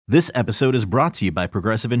This episode is brought to you by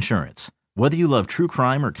Progressive Insurance. Whether you love true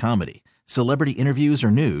crime or comedy, celebrity interviews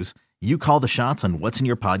or news, you call the shots on what's in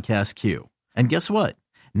your podcast queue. And guess what?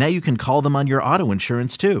 Now you can call them on your auto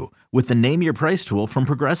insurance too with the Name Your Price tool from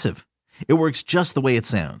Progressive. It works just the way it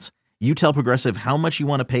sounds. You tell Progressive how much you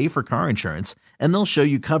want to pay for car insurance, and they'll show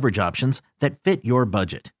you coverage options that fit your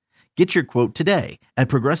budget. Get your quote today at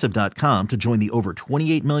Progressive.com to join the over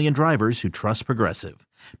 28 million drivers who trust Progressive.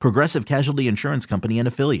 Progressive Casualty Insurance Company and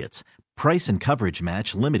Affiliates. Price and coverage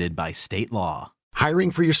match limited by state law. Hiring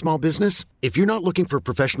for your small business? If you're not looking for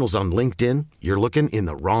professionals on LinkedIn, you're looking in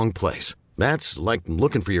the wrong place. That's like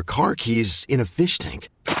looking for your car keys in a fish tank.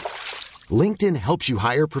 LinkedIn helps you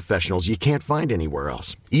hire professionals you can't find anywhere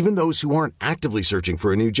else, even those who aren't actively searching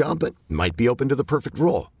for a new job but might be open to the perfect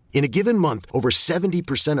role. In a given month, over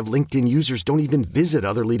 70% of LinkedIn users don't even visit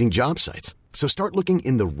other leading job sites. So start looking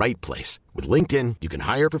in the right place. With LinkedIn, you can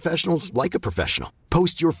hire professionals like a professional.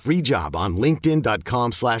 Post your free job on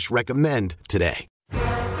linkedin.com/recommend today.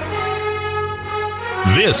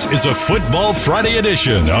 This is a Football Friday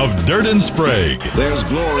edition of Dirt and Sprague. There's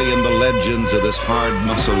glory in the legends of this hard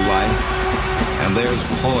muscle life, and there's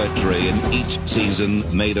poetry in each season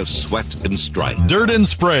made of sweat and strife. Dirt and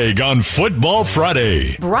Sprague on Football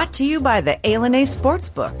Friday. Brought to you by the A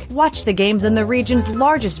Sportsbook. Watch the games on the region's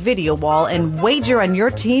largest video wall and wager on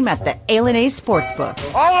your team at the A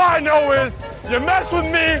Sportsbook. All I know is, you mess with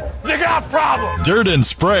me, you got problems. Dirt and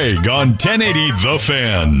Sprague on 1080 The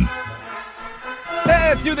Fan. Hey,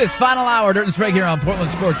 let's do this. Final hour, Dirt and Sprague here on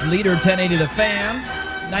Portland Sports Leader, 1080 The Fan,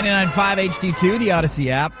 99.5 HD2, the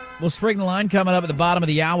Odyssey app. We'll spring the line coming up at the bottom of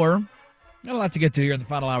the hour. Got a lot to get to here in the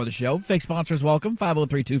final hour of the show. Fake sponsors, welcome,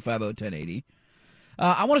 503-250-1080.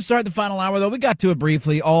 I want to start the final hour, though. We got to it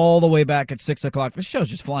briefly all the way back at 6 o'clock. This show's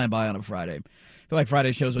just flying by on a Friday. I feel like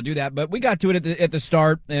Friday shows will do that, but we got to it at the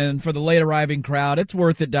start, and for the late arriving crowd, it's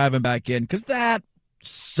worth it diving back in, because that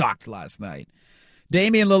sucked last night.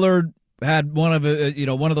 Damian Lillard had one of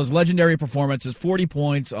those legendary performances, 40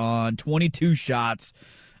 points on 22 shots,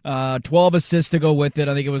 12 assists to go with it.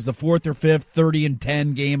 I think it was the fourth or fifth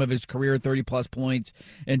 30-10 game of his career, 30-plus points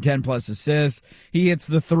and 10-plus assists. He hits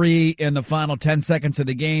the three in the final 10 seconds of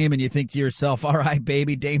the game, and you think to yourself, all right,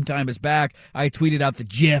 baby, Dame time is back. I tweeted out the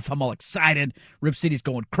GIF. I'm all excited. Rip City's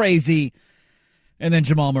going crazy. And then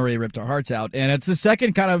Jamal Murray ripped our hearts out. And it's the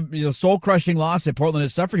second kind of soul-crushing loss that Portland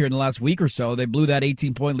has suffered here in the last week or so. They blew that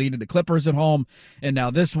 18-point lead to the Clippers at home, and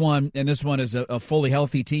now this one. And this one is a fully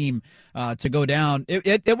healthy team to go down.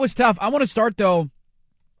 It was tough. I want to start, though,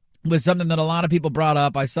 with something that a lot of people brought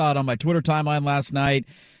up. I saw it on my Twitter timeline last night.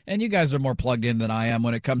 And you guys are more plugged in than I am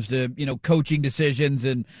when it comes to, coaching decisions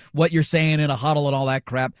and what you're saying in a huddle and all that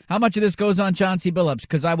crap. How much of this goes on Chauncey Billups?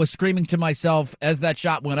 Because I was screaming to myself as that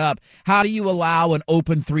shot went up, how do you allow an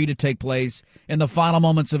open three to take place in the final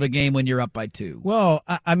moments of a game when you're up by two? Well,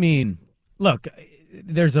 I mean, look,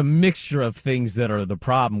 there's a mixture of things that are the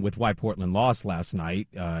problem with why Portland lost last night.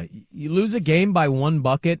 You lose a game by one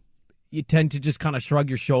bucket, you tend to just kind of shrug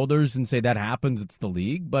your shoulders and say that happens, it's the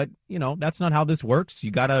league. But, that's not how this works.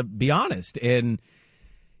 You got to be honest. And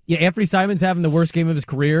Anthony Simons having the worst game of his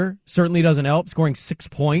career certainly doesn't help, scoring 6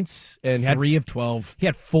 points. And had 3 of 12. He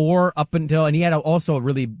had 4 up until, and he had also a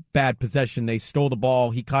really bad possession. They stole the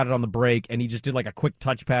ball, he caught it on the break, and he just did like a quick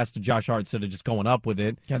touch pass to Josh Hart instead of just going up with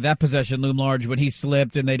it. Yeah, that possession loomed large when he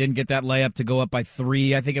slipped and they didn't get that layup to go up by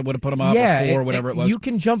 3. I think it would have put him up or 4, whatever it was. You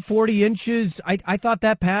can jump 40 inches. I thought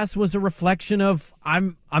that pass was a reflection of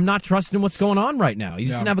I'm not trusting what's going on right now. He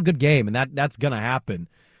just didn't have a good game, and that's going to happen.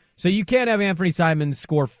 So you can't have Anthony Simons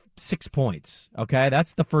score 6 points, okay?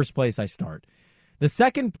 That's the first place I start. The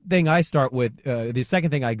second thing I start with, the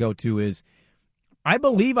second thing I go to is, I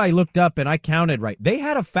believe I looked up and I counted right. They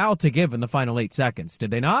had a foul to give in the final 8 seconds,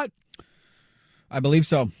 did they not? I believe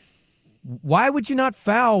so. Why would you not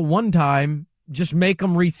foul one time, just make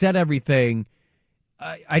them reset everything?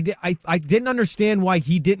 I didn't understand why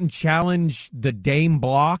he didn't challenge the Dame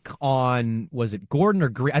block on, was it Gordon or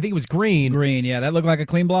Green? I think it was Green. Green, yeah, that looked like a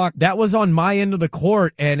clean block. That was on my end of the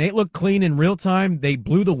court, and it looked clean in real time. They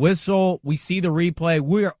blew the whistle. We see the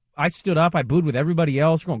replay. I stood up. I booed with everybody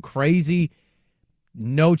else. We're going crazy.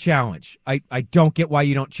 No challenge. I don't get why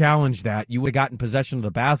you don't challenge that. You would have gotten possession of the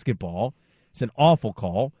basketball. It's an awful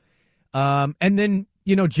call. And then,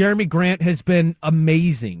 Jeremy Grant has been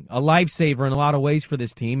amazing, a lifesaver in a lot of ways for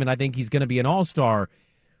this team, and I think he's going to be an all-star.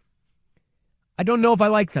 I don't know if I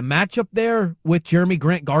like the matchup there with Jeremy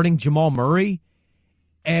Grant guarding Jamal Murray.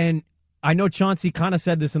 And I know Chauncey kind of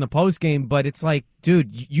said this in the postgame, but it's like, dude,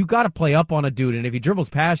 you got to play up on a dude, and if he dribbles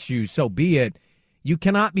past you, so be it. You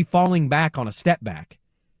cannot be falling back on a step back.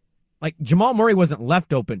 like Jamal Murray wasn't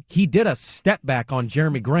left open. He did a step back on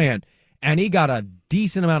Jeremy Grant, and he got a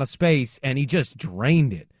decent amount of space, and he just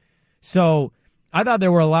drained it. So I thought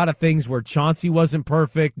there were a lot of things where Chauncey wasn't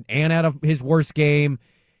perfect and had his worst game.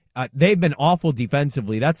 They've been awful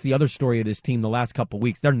defensively. That's the other story of this team the last couple of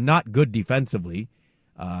weeks. They're not good defensively.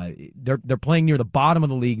 They're playing near the bottom of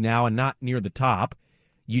the league now and not near the top.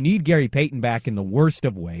 You need Gary Payton back in the worst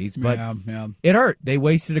of ways, but it hurt. They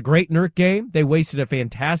wasted a great Nurk game. They wasted a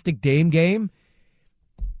fantastic Dame game.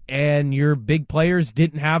 And your big players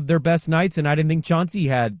didn't have their best nights, and I didn't think Chauncey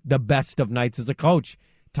had the best of nights as a coach.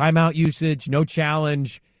 Timeout usage, no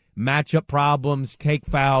challenge, matchup problems, take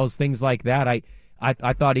fouls, things like that.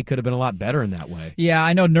 I thought he could have been a lot better in that way. Yeah,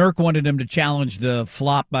 I know Nurk wanted him to challenge the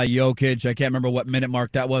flop by Jokic. I can't remember what minute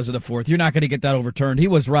mark that was of the fourth. You're not going to get that overturned. He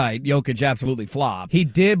was right. Jokic absolutely flopped. He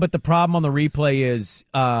did, but the problem on the replay is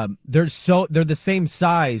they're the same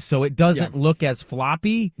size, so it doesn't look as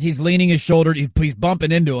floppy. He's leaning his shoulder. He's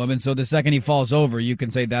bumping into him, and so the second he falls over, you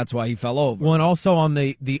can say that's why he fell over. Well, and also on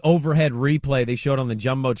the overhead replay they showed on the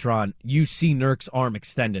Jumbotron, you see Nurk's arm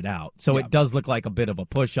extended out, so it does look like a bit of a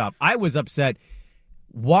push-up. I was upset.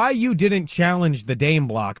 Why you didn't challenge the Dame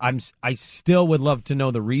block, I still would love to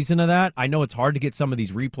know the reason of that. I know it's hard to get some of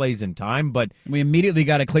these replays in time, but we immediately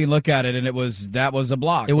got a clean look at it, and that was a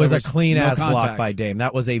block. It was a clean-ass block by Dame.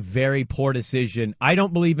 That was a very poor decision. I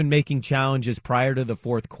don't believe in making challenges prior to the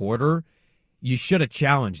fourth quarter. You should have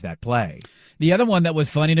challenged that play. The other one that was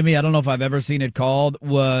funny to me, I don't know if I've ever seen it called,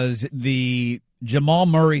 was the Jamal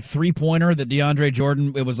Murray three-pointer that DeAndre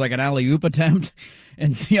Jordan, it was like an alley-oop attempt,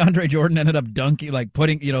 and DeAndre Jordan ended up dunking, like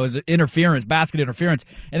putting, his interference, basket interference,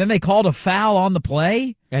 and then they called a foul on the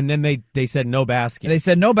play. And then they said no basket. They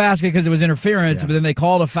said no basket because it was interference, but then they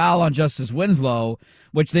called a foul on Justice Winslow,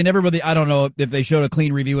 which they never really, I don't know if they showed a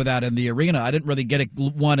clean review of that in the arena. I didn't really get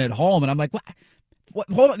one at home, and I'm like, what?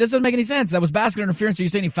 Hold on, this doesn't make any sense. That was basket interference. So you're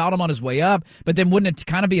saying he fouled him on his way up, but then wouldn't it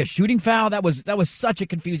kind of be a shooting foul? That was such a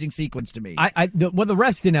confusing sequence to me. The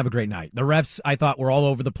refs didn't have a great night. The refs, I thought, were all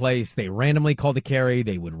over the place. They randomly called a carry.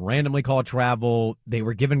 They would randomly call a travel. They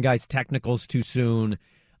were giving guys technicals too soon.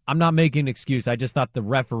 I'm not making an excuse. I just thought the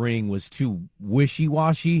refereeing was too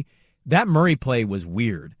wishy-washy. That Murray play was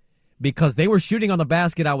weird because they were shooting on the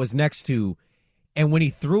basket I was next to. And when he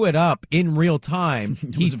threw it up in real time,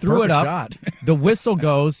 he threw it up. Shot. The whistle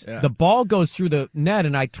goes. The ball goes through the net,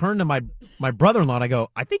 and I turned to my brother-in-law, and I go,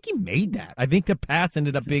 I think he made that. I think the pass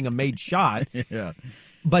ended up being a made shot. Yeah.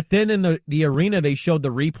 But then in the arena, they showed the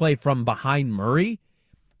replay from behind Murray,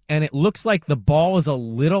 and it looks like the ball is a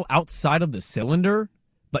little outside of the cylinder,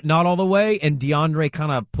 but not all the way, and DeAndre kind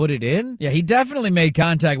of put it in. Yeah, he definitely made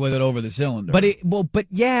contact with it over the cylinder. But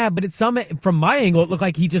from my angle, it looked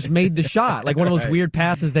like he just made the shot, like one of those weird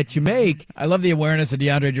passes that you make. I love the awareness of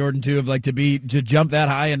DeAndre Jordan too, of like to jump that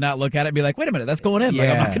high and not look at it and be like, wait a minute, that's going in.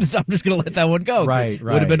 Yeah. Like, I'm just going to let that one go. Right.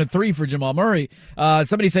 Would have been a 3 for Jamal Murray.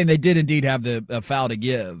 Somebody's saying they did indeed have the foul to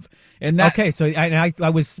give. And that, okay, so I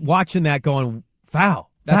was watching that going, foul.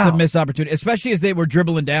 That's a missed opportunity, especially as they were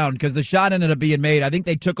dribbling down because the shot ended up being made. I think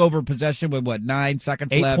they took over possession with, 9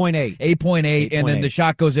 seconds left? 8.8, and then the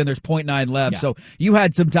shot goes in. There's 0.9 left. Yeah. So you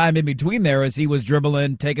had some time in between there as he was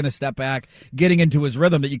dribbling, taking a step back, getting into his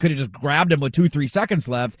rhythm that you could have just grabbed him with 2-3 seconds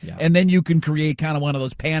left, and then you can create kind of one of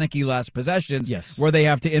those panicky last possessions where they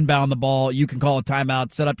have to inbound the ball. You can call a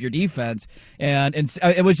timeout, set up your defense, and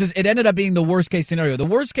it ended up being the worst-case scenario. The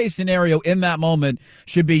worst-case scenario in that moment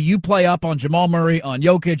should be you play up on Jamal Murray, on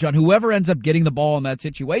Jokic, on whoever ends up getting the ball in that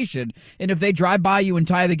situation. And if they drive by you and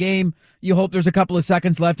tie the game, you hope there's a couple of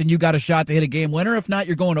seconds left and you got a shot to hit a game winner. If not,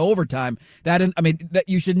 you're going to overtime. That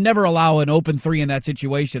you should never allow an open 3 in that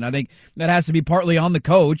situation. I think that has to be partly on the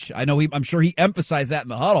coach. I'm sure he emphasized that in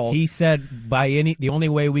the huddle. He said the only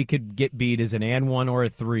way we could get beat is an and 1 or a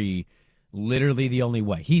 3. Literally the only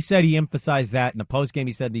way. He said he emphasized that in the postgame.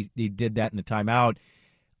 He said he did that in the timeout.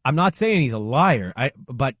 I'm not saying he's a liar,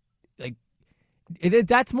 but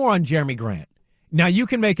that's more on Jeremy Grant. Now, you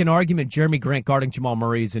can make an argument Jeremy Grant guarding Jamal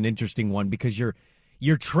Murray is an interesting one because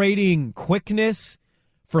you're trading quickness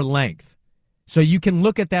for length. So you can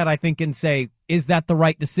look at that, I think, and say, is that the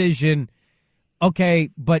right decision? Okay,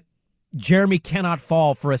 but Jeremy cannot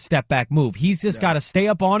fall for a step-back move. He's just got to stay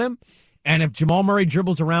up on him, and if Jamal Murray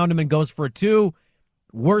dribbles around him and goes for a 2,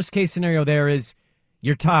 worst-case scenario there is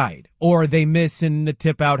you're tied, or they miss and the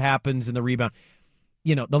tip-out happens and the rebound.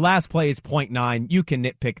 The last play is 0.9. You can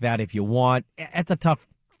nitpick that if you want. It's a tough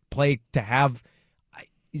play to have.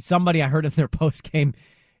 Somebody I heard in their post game,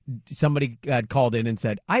 somebody had called in and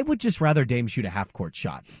said, I would just rather Dame shoot a half-court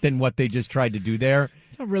shot than what they just tried to do there.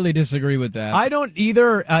 don't really disagree with that. I don't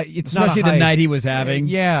either. It's especially not a the hype. night he was having.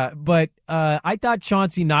 Yeah, but I thought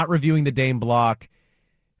Chauncey not reviewing the Dame block,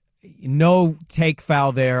 no take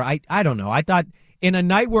foul there. I don't know. I thought in a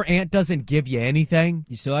night where Ant doesn't give you anything,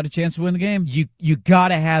 You still had a chance to win the game. you got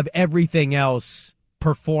to have everything else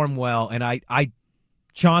perform well. And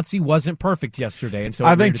Chauncey wasn't perfect yesterday, and so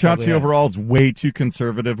I think Chauncey overall is way too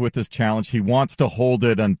conservative with this challenge. He wants to hold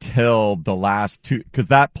it until the last two, because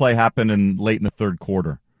that play happened late in the third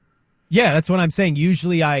quarter. Yeah, that's what I'm saying.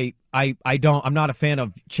 Usually, I'm not a fan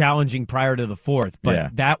of challenging prior to the fourth,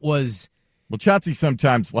 but that was. Well, Chauncey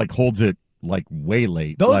sometimes holds it way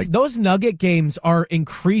late. Those Nugget games are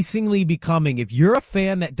increasingly becoming. If you're a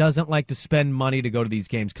fan that doesn't like to spend money to go to these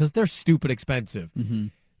games because they're stupid expensive. Mm-hmm.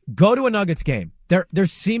 Go to a Nuggets game.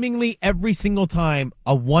 There's seemingly every single time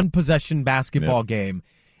a one-possession basketball game.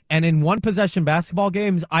 And in one-possession basketball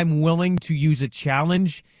games, I'm willing to use a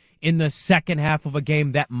challenge in the second half of a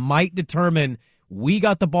game that might determine we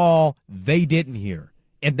got the ball, they didn't here.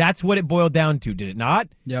 And that's what it boiled down to, did it not?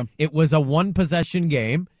 Yeah. It was a one-possession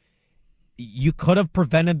game. You could have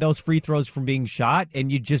prevented those free throws from being shot,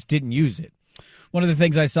 and you just didn't use it. One of the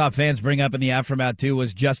things I saw fans bring up in the aftermath, too,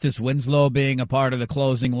 was Justice Winslow being a part of the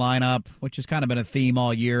closing lineup, which has kind of been a theme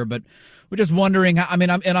all year. But we're just wondering,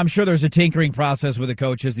 I'm sure there's a tinkering process with the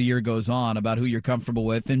coach as the year goes on about who you're comfortable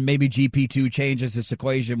with. And maybe GP2 changes this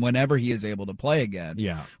equation whenever he is able to play again.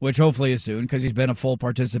 Yeah. Which hopefully is soon because he's been a full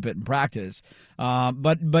participant in practice.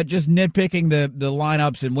 But just nitpicking the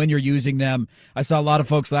lineups and when you're using them. I saw a lot of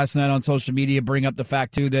folks last night on social media bring up the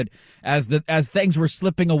fact, too, that as things were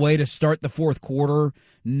slipping away to start the fourth quarter,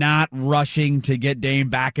 not rushing to get Dame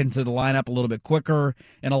back into the lineup a little bit quicker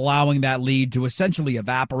and allowing that lead to essentially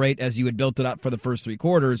evaporate as you had built it up for the first three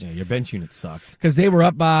quarters. Yeah, your bench unit sucked. Because they were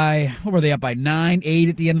up by, what were they up by, 9, 8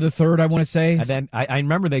 at the end of the third, I want to say. And then I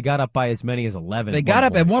remember they got up by as many as 11. They got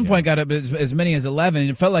up at one point, got up as many as 11.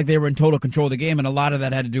 It felt like they were in total control of the game, and a lot of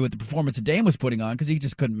that had to do with the performance that Dame was putting on because he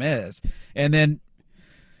just couldn't miss. And then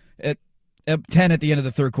at 10 at the end of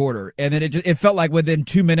the third quarter, and then it felt like within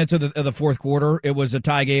 2 minutes of the fourth quarter, it was a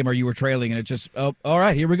tie game or you were trailing, and it just, all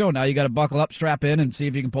right, here we go. Now you got to buckle up, strap in, and see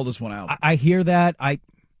if you can pull this one out. I hear that. I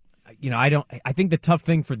think the tough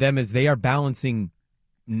thing for them is they are balancing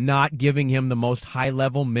not giving him the most high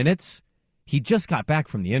level minutes. He just got back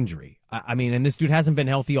from the injury. And this dude hasn't been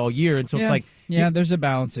healthy all year, and so it's like, there's a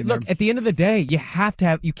balancing. Look, there. At the end of the day,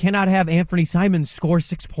 you cannot have Anthony Simons score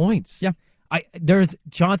 6 points. Yeah,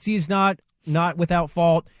 Chauncey is not without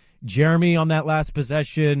fault. Jeremy on that last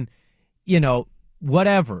possession,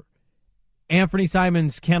 whatever. Anthony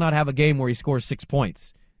Simons cannot have a game where he scores 6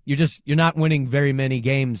 points. You're not winning very many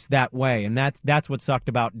games that way, and that's what sucked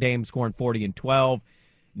about Dame scoring 40 and 12.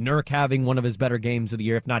 Nurk having one of his better games of the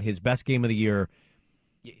year, if not his best game of the year.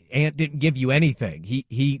 Ant didn't give you anything.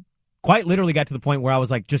 He quite literally got to the point where I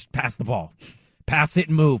was like, just pass the ball. Pass it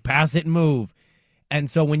and move. Pass it and move. And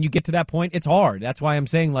so when you get to that point, it's hard. That's why I'm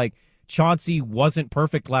saying, Chauncey wasn't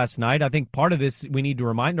perfect last night. I think part of this, we need to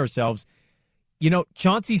remind ourselves,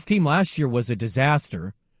 Chauncey's team last year was a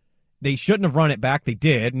disaster. They shouldn't have run it back. They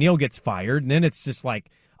did. Neil gets fired, and then it's just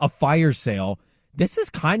like a fire sale. This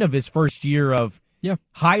is kind of his first year of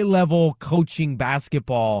high-level coaching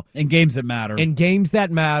basketball. In games that matter. In games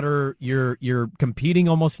that matter, you're competing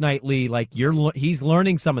almost nightly. He's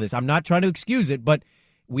learning some of this. I'm not trying to excuse it, but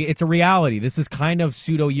it's a reality. This is kind of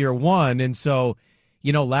pseudo year one, and so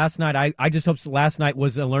last night I just hope last night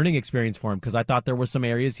was a learning experience for him because I thought there were some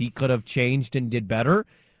areas he could have changed and did better,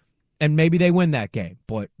 and maybe they win that game.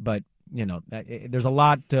 But there's a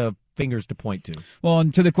lot of fingers to point to. Well,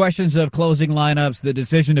 and to the questions of closing lineups, the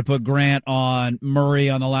decision to put Grant on Murray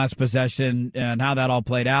on the last possession and how that all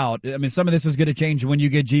played out, some of this is going to change when you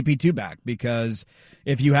get GP2 back because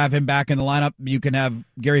if you have him back in the lineup, you can have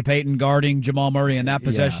Gary Payton guarding Jamal Murray in that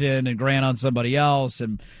possession and Grant on somebody else,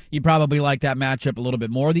 and you probably like that matchup a little bit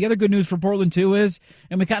more. The other good news for Portland, too, is,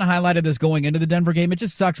 and we kind of highlighted this going into the Denver game, it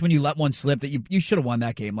just sucks when you let one slip that you should have won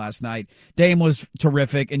that game last night. Dame was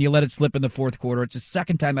terrific, and you let it slip in the fourth quarter. It's the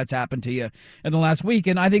second time that's happened to you in the last week,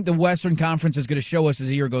 and I think the Western Conference is going to show us as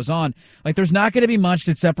the year goes on. There's not going to be much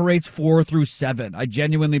that separates 4 through 7. I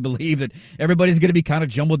genuinely believe that everybody's going to be kind of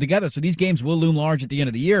jumbled together, so these games will loom large at the end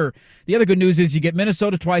of the year. The other good news is you get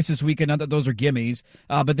Minnesota twice this weekend, not that those are gimmies,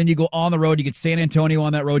 but then you go on the road, you get San Antonio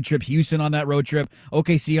on that road trip, Houston on that road trip,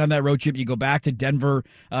 OKC on that road trip, you go back to Denver,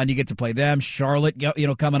 and you get to play them, Charlotte,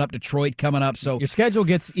 coming up, Detroit coming up, so your schedule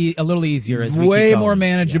gets a little easier as we way keep going. More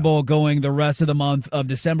manageable going the rest of the month of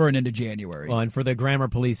December and into January. Well, and for the grammar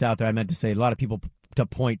police out there, I meant to say a lot of people to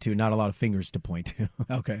point to, not a lot of fingers to point to.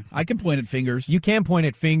 Okay. I can point at fingers. You can point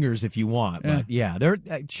at fingers if you want, but they're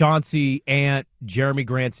Chauncey, Ant, Jeremy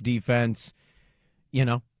Grant's defense,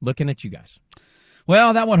 looking at you guys.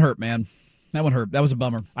 Well, that one hurt, man. That one hurt. That was a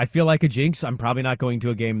bummer. I feel like a jinx. I'm probably not going to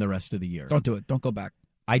a game the rest of the year. Don't do it. Don't go back.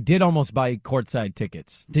 I did almost buy courtside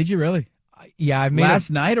tickets. Did you really? Yeah, I made last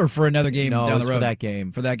night or for another game down the road? For that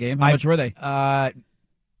game. For that game? How much were they?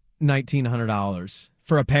 $1,900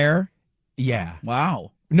 for a pair. Yeah.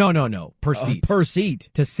 Wow. No. Per seat. Per seat.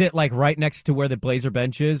 To sit like right next to where the Blazer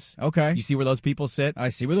bench is. Okay. You see where those people sit? I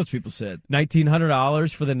see where those people sit.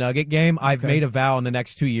 $1,900 for the Nugget game. I've made a vow in the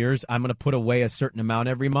next 2 years. I'm going to put away a certain amount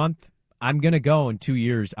every month. I'm going to go in 2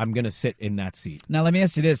 years. I'm going to sit in that seat. Now, let me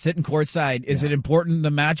ask you this. Sitting courtside, is it important,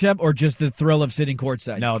 the matchup, or just the thrill of sitting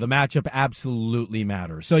courtside? No, the matchup absolutely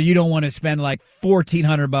matters. So you don't want to spend like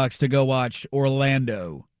 $1,400 to go watch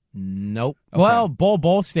Orlando? Nope. Okay. Well,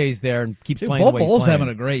 Bol stays there and keeps playing the way he's Bol's playing. having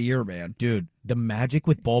a great year, man. Dude, the magic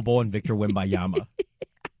with Bol and Victor Wembanyama.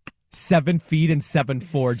 7 feet and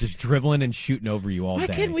 7'4", just dribbling and shooting over you all day.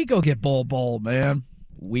 Why can't we go get Bol, man?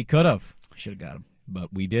 We could have. Should have got him.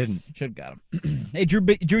 But we didn't. Should have got him. Hey,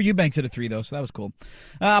 Drew Eubanks hit a 3, though, so that was cool.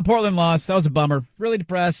 Portland lost. That was a bummer. Really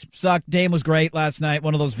depressed. Sucked. Dame was great last night.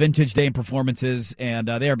 One of those vintage Dame performances, and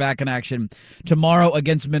they are back in action tomorrow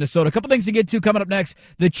against Minnesota. A couple things to get to coming up next.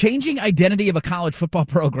 The changing identity of a college football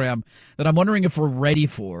program that I'm wondering if we're ready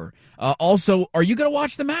for. Also, are you going to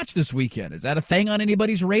watch the match this weekend? Is that a thing on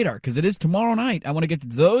anybody's radar? Because it is tomorrow night. I want to get to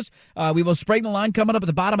those. We will spring the line coming up at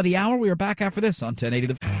the bottom of the hour. We are back after this on 1080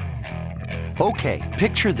 The Okay,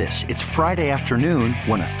 picture this. It's Friday afternoon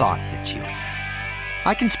when a thought hits you.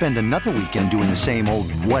 I can spend another weekend doing the same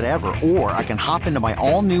old whatever, or I can hop into my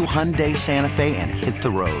all-new Hyundai Santa Fe and hit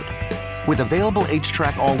the road. With available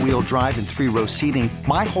H-Track all-wheel drive and 3-row seating,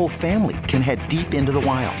 my whole family can head deep into the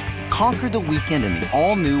wild. Conquer the weekend in the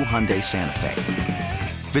all-new Hyundai Santa Fe.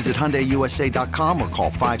 Visit HyundaiUSA.com or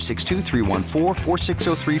call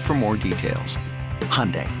 562-314-4603 for more details.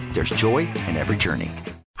 Hyundai, there's joy in every journey.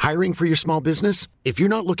 Hiring for your small business? If you're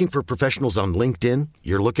not looking for professionals on LinkedIn,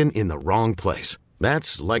 you're looking in the wrong place.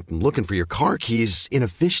 That's like looking for your car keys in a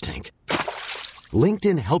fish tank.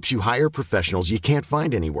 LinkedIn helps you hire professionals you can't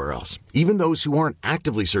find anywhere else, even those who aren't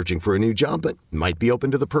actively searching for a new job but might be open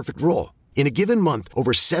to the perfect role. In a given month,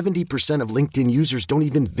 over 70% of LinkedIn users don't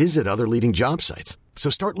even visit other leading job sites. So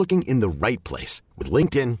start looking in the right place. With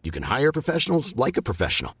LinkedIn, you can hire professionals like a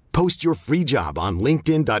professional. Post your free job on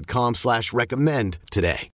linkedin.com/recommend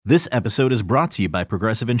today. This episode is brought to you by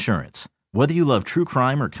Progressive Insurance. Whether you love true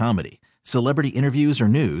crime or comedy, celebrity interviews or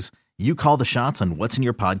news, you call the shots on what's in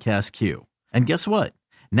your podcast queue. And guess what?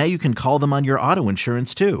 Now you can call them on your auto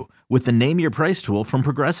insurance too with the Name Your Price tool from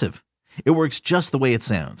Progressive. It works just the way it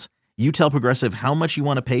sounds. You tell Progressive how much you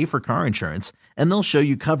want to pay for car insurance, and they'll show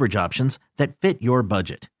you coverage options that fit your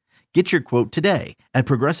budget. Get your quote today at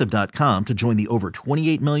Progressive.com to join the over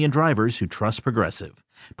 28 million drivers who trust Progressive.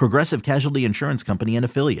 Progressive Casualty Insurance Company and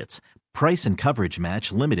Affiliates. Price and coverage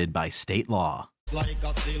match limited by state law. A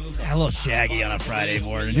little shaggy on a Friday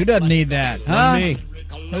morning. Who doesn't need that? Huh? Me.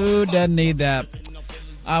 Who doesn't need that?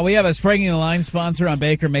 We have a Springing the Line sponsor on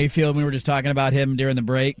Baker Mayfield. We were just talking about him during the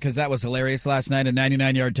break because that was hilarious last night, a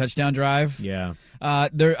 99-yard touchdown drive. Yeah.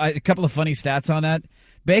 There a couple of funny stats on that.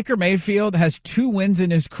 Baker Mayfield has 2 wins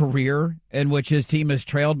in his career in which his team has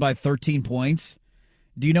trailed by 13 points.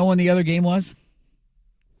 Do you know when the other game was?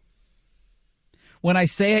 When I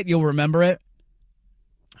say it, you'll remember it.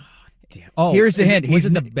 Damn. Oh, here's the hint. Was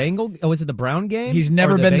it the Bengal? Oh, was it the Brown game? He's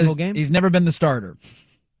never been Bengal game. He's never been the starter.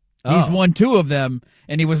 Oh. He's won 2 of them,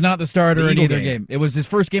 and he was not the starter in either game. It was his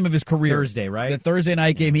first game of his career. Thursday, right? The Thursday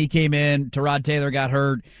night game, he came in. Tyrod Taylor got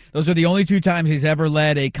hurt. Those are the only 2 times he's ever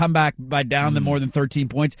led a comeback by down to more than 13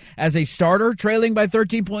 points. As a starter, trailing by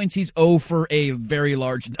 13 points, he's 0 for a very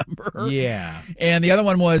large number. Yeah. And the other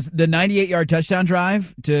one was the 98-yard touchdown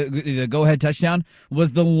drive to the go-ahead touchdown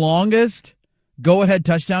was the longest go-ahead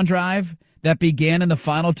touchdown drive that began in the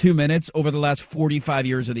final 2 minutes over the last 45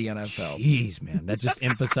 years of the NFL. Jeez, man. That just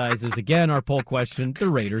emphasizes, again, our poll question, the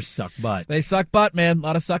Raiders suck butt. They suck butt, man. A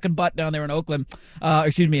lot of sucking butt down there in Oakland.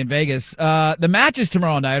 In Vegas. The match is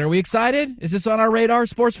tomorrow night. Are we excited? Is this on our radar,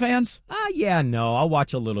 sports fans? Yeah, no. I'll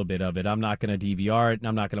watch a little bit of it. I'm not going to DVR it, and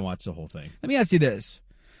I'm not going to watch the whole thing. Let me ask you this.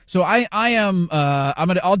 So I'll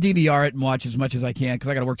DVR it and watch as much as I can because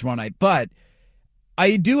I got to work tomorrow night. But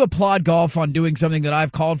I do applaud golf on doing something that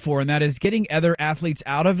I've called for, and that is getting other athletes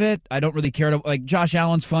out of it. I don't really care to, like, Josh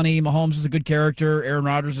Allen's funny, Mahomes is a good character, Aaron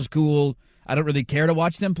Rodgers is cool. I don't really care to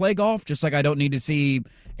watch them play golf, just like I don't need to see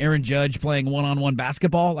Aaron Judge playing one-on-one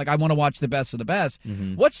basketball. Like, I want to watch the best of the best.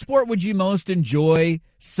 Mm-hmm. What sport would you most enjoy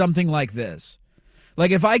something like this?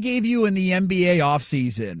 Like, if I gave you in the NBA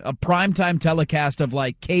offseason a primetime telecast of,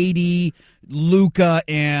 like, KD, Luka,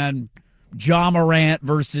 and Ja Morant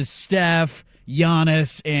versus Steph,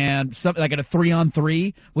 Giannis, and something like a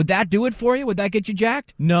 3-on-3, would that do it for you? Would that get you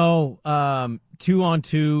jacked? No,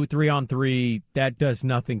 2-on-2, 3-on-3, that does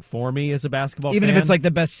nothing for me as a basketball Even fan. if it's like the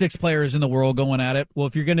best 6 players in the world going at it? Well,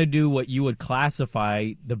 if you're going to do what you would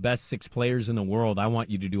classify the best 6 players in the world, I want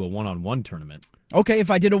you to do a one-on-one tournament. Okay, if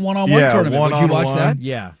I did a one-on-one tournament, would you watch that?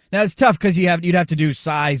 Yeah. Now, it's tough because you'd have to do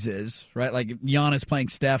sizes, right? Like, Giannis playing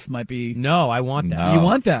Steph might be... No, I want that. No. You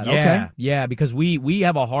want that? Yeah, Okay. yeah, because we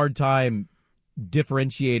have a hard time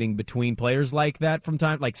differentiating between players like that from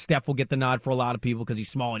time. Like, Steph will get the nod for a lot of people because he's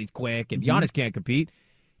small and he's quick, and Giannis can't compete.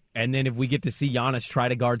 And then if we get to see Giannis try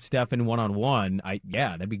to guard Steph in one-on-one,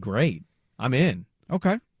 that'd be great. I'm in.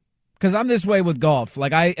 Okay. Because I'm this way with golf.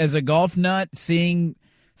 Like, as a golf nut, seeing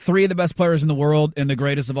 3 of the best players in the world and the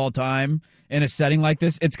greatest of all time in a setting like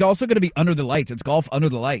this, it's also going to be under the lights. It's golf under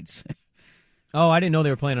the lights. Oh, I didn't know they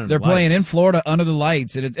were playing under They're the lights. playing in Florida under the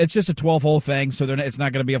lights, and it's just a 12-hole thing, so it's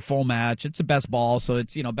not going to be a full match. It's the best ball, so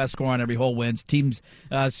it's best score on every hole wins. Teams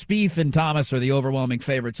Spieth and Thomas are the overwhelming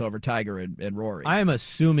favorites over Tiger and Rory. I am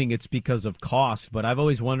assuming it's because of cost, but I've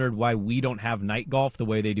always wondered why we don't have night golf the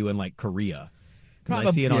way they do in, like, Korea. Because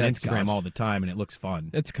I see it on Instagram all the time, and it looks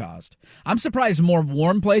fun. It's cost. I'm surprised more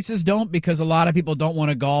warm places don't, because a lot of people don't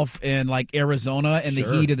want to golf in, like, Arizona in the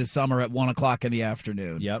heat of the summer at 1 o'clock in the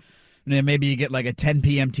afternoon. Yep. And then maybe you get like a 10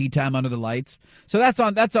 p.m. tee time under the lights. So that's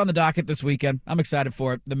on the docket this weekend. I'm excited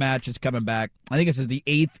for it. The match is coming back. I think this is the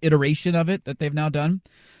 8th iteration of it that they've now done.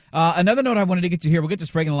 Another note I wanted to get to here, we'll get to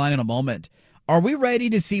Sprague in the line in a moment. Are we ready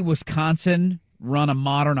to see Wisconsin run a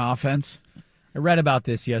modern offense? I read about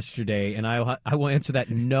this yesterday, and I will answer that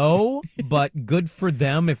no, but good for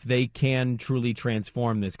them if they can truly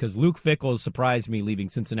transform this, because Luke Fickell surprised me leaving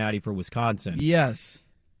Cincinnati for Wisconsin. Yes.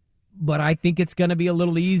 But I think it's going to be a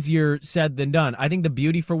little easier said than done. I think the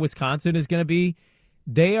beauty for Wisconsin is going to be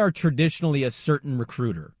they are traditionally a certain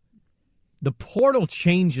recruiter. The portal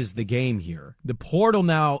changes the game here. The portal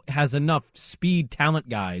now has enough speed talent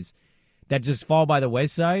guys that just fall by the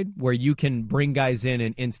wayside where you can bring guys in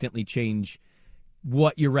and instantly change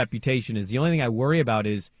what your reputation is. The only thing I worry about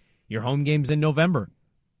is your home games in November.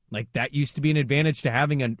 Like, that used to be an advantage to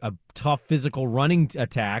having a tough physical running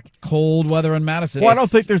attack. Cold weather in Madison. Well, I don't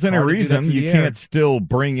think there's any hard to do that reason through you the air. can't still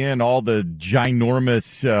bring in all the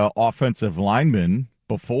ginormous offensive linemen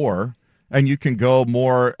before, and you can go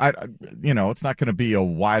more. It's not going to be a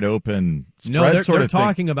wide open spread No, they're sort of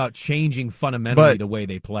talking about changing fundamentally the way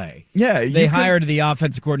they play. Yeah, they hired the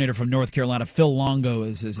offensive coordinator from North Carolina. Phil Longo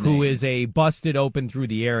is his name. Who is a busted open through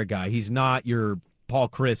the air guy. He's not your Paul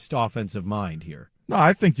Chryst offensive mind here. No,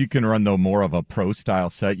 I think you can run more of a pro-style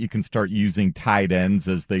set. You can start using tight ends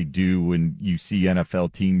as they do when you see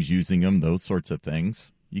NFL teams using them, those sorts of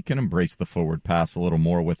things. You can embrace the forward pass a little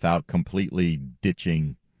more without completely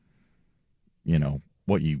ditching,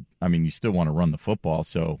 what you still want to run the football.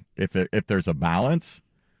 So if there's a balance,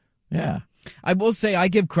 yeah. I will say I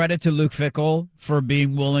give credit to Luke Fickell for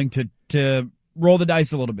being willing to roll the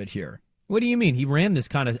dice a little bit here. What do you mean? He ran this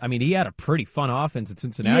he had a pretty fun offense at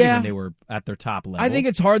Cincinnati when they were at their top level. I think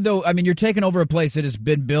it's hard, though. I mean, you're taking over a place that has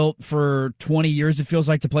been built for 20 years, it feels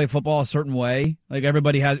like, to play football a certain way. Like,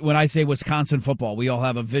 everybody has, when I say Wisconsin football, we all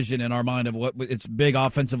have a vision in our mind of what it's big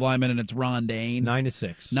offensive lineman and it's Ron Dane.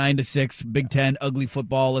 9-6. 9-6, Big Ten, ugly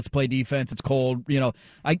football. Let's play defense. It's cold.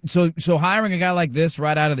 So hiring a guy like this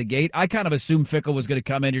right out of the gate, I kind of assumed Fickell was going to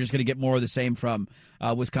come in. You're just going to get more of the same from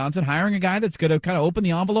Wisconsin. Hiring a guy that's going to kind of open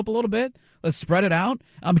the envelope a little bit. Let's spread it out.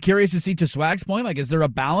 I'm curious to see, to Swag's point, like, is there a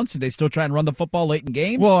balance? Do they still try and run the football late in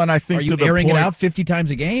games? Well, and I think are you to the airing point, it out 50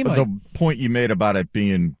 times a game? The point you made about it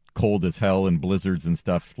being cold as hell and blizzards and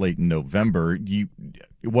stuff late in November,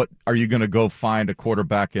 what are you going to go find a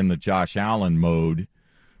quarterback in the Josh Allen mode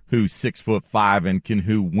who's 6'5" and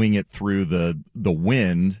who wing it through the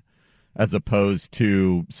wind, as opposed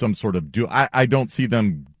to some sort of I don't see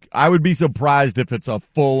them. I would be surprised if it's a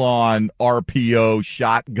full-on RPO,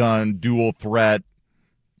 shotgun, dual threat.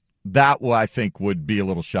 That, I think, would be a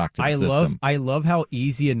little shock to the system. I love how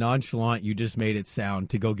easy and nonchalant you just made it sound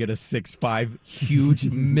to go get a 6'5", huge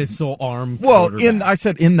missile arm quarterback. I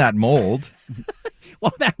said in that mold.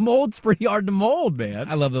 Well, that mold's pretty hard to mold, man.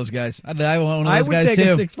 I love those guys. I want one of those guys, too.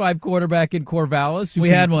 I would take a 6'5" quarterback in Corvallis. We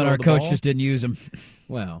had one. Our coach just didn't use him.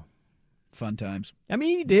 Well, fun times. I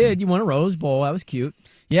mean, he did. You won a Rose Bowl. That was cute.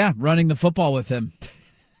 Yeah, running the football with him.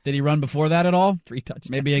 Did he run before that at all? 3 touchdowns.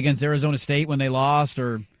 Maybe against Arizona State when they lost,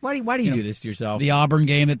 or why do you do this to yourself? The Auburn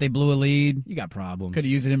game that they blew a lead. You got problems. Could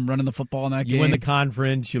have used him running the football in that game. You win the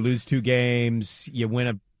conference, you lose 2 games, you win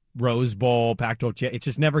a Rose Bowl, Pac-12, it's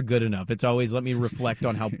just never good enough. It's always let me reflect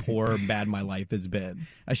on how poor and bad my life has been.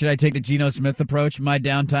 Should I take the Geno Smith approach? My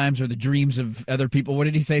downtimes are the dreams of other people. What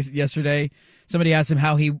did he say yesterday? Somebody asked him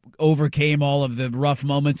how he overcame all of the rough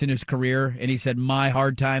moments in his career, and he said, my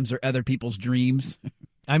hard times are other people's dreams.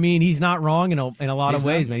 I mean, he's not wrong in a lot of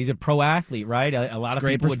ways, man. He's a pro athlete, right? A lot of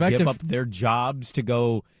people would give up their jobs to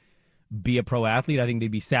go be a pro athlete. I think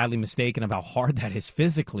they'd be sadly mistaken of how hard that is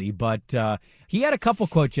physically. But he had a couple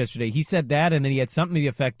quotes yesterday. He said that, and then he had something to the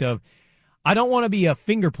effect of, I don't want to be a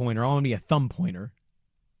finger pointer. I want to be a thumb pointer.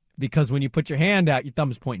 Because when you put your hand out, your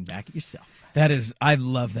thumb is pointing back at yourself. I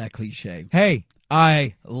love that cliche. Hey.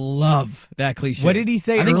 I love that cliche. What did he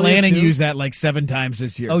say? I think Lanning used that like 7 times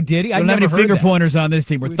this year. Oh, did he? I don't have any finger pointers on this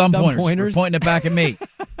team. We're thumb pointers. We're pointing it back at me.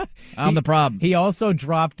 I'm the problem. He also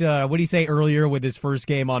dropped, what did he say earlier with his first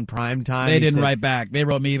game on primetime? They didn't write back. They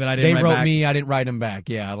wrote me, but I didn't write back. They wrote me, I didn't write him back.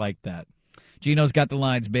 Yeah, I like that. Geno's got the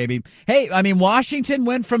lines, baby. Hey, I mean, Washington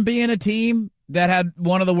went from being a team that had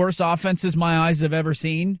one of the worst offenses my eyes have ever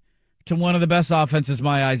seen to one of the best offenses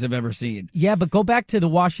my eyes have ever seen. Yeah, but go back to the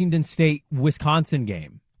Washington State-Wisconsin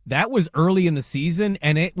game. That was early in the season,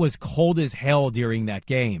 and it was cold as hell during that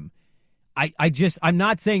game. I'm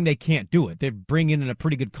not saying they can't do it. They're bringing in a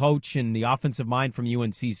pretty good coach, and the offensive mind from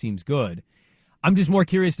UNC seems good. I'm just more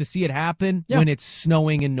curious to see it happen when it's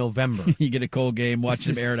snowing in November. You get a cold game, watch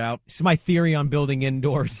them air it out. It's my theory on building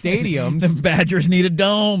indoor stadiums. The Badgers need a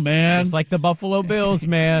dome, man. Just like the Buffalo Bills,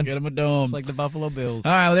 man. Get them a dome. Just like the Buffalo Bills.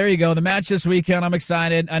 All right, well, there you go. The match this weekend, I'm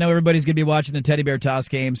excited. I know everybody's going to be watching the Teddy Bear Toss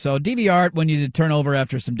game. So DVR when you turn over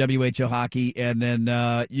after some WHL hockey. And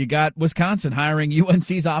then you got Wisconsin hiring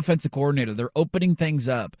UNC's offensive coordinator. They're opening things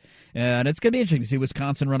up. And it's going to be interesting to see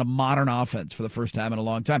Wisconsin run a modern offense for the first time in a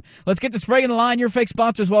long time. Let's get to Sprague in the line. Your fake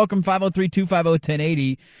sponsors welcome,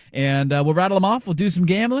 503-250-1080. And we'll rattle them off. We'll do some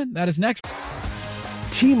gambling. That is next.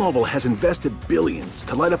 T-Mobile has invested billions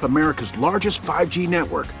to light up America's largest 5G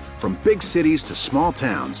network, from big cities to small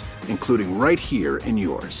towns, including right here in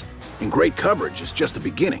yours. And great coverage is just the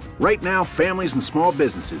beginning. Right now, families and small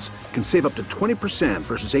businesses can save up to 20%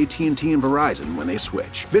 versus AT&T and Verizon when they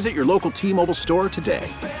switch. Visit your local T-Mobile store today.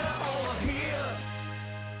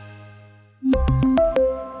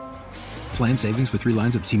 Plan savings with 3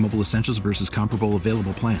 lines of T-Mobile Essentials versus comparable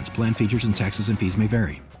available plans. Plan features and taxes and fees may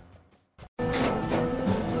vary.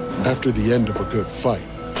 After the end of a good fight,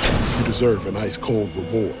 you deserve an ice-cold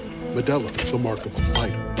reward. Modelo is the mark of a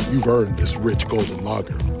fighter. You've earned this rich golden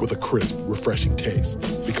lager with a crisp, refreshing taste.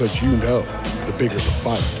 Because you know, the bigger the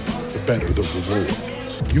fight, the better the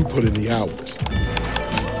reward. You put in the hours,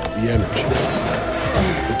 the energy,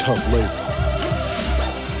 the tough labor.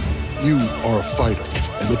 You are a fighter,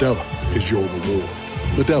 and Modelo is your reward.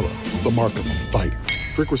 Modelo, the mark of a fighter.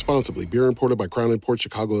 Drink responsibly. Beer imported by Crown Imports,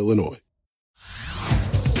 Chicago, Illinois.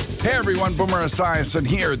 Hey everyone, Boomer Esiason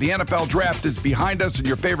here. The NFL Draft is behind us and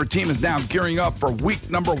your favorite team is now gearing up for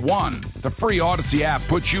week number 1. The free Odyssey app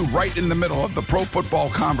puts you right in the middle of the pro football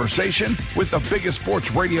conversation with the biggest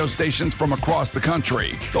sports radio stations from across the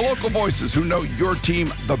country. The local voices who know your team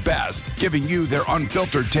the best, giving you their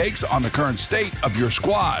unfiltered takes on the current state of your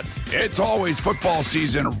squad. It's always football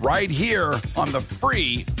season right here on the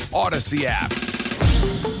free Odyssey app.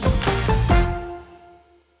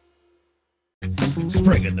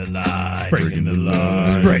 Sprague in the line. Sprague in the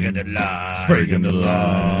line. Sprague in the line. Sprague in the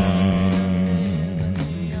line.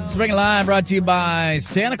 Sprague in the line brought to you by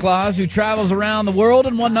Santa Claus, who travels around the world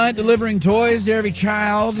in one night delivering toys to every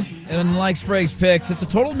child. And like Sprague's picks, it's a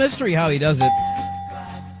total mystery how he does it.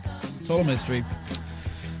 Total mystery.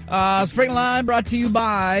 Sprague in the line brought to you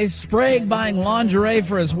by Sprague buying lingerie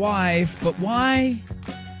for his wife. But why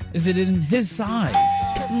is it in his size?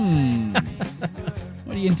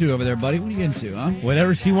 What are you into over there, buddy? What are you into, huh?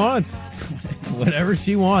 Whatever she wants. Whatever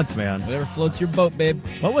she wants, man. Whatever floats your boat, babe.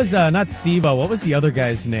 What was, not Steve-O, what was the other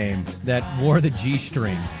guy's name that wore the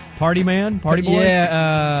G-string? Party man? Party boy?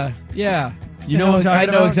 Yeah. You know what I'm talking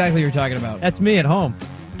about? I know exactly what you're talking about. That's me at home.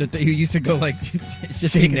 He used to go like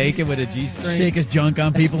just be naked with a G-string, shake his junk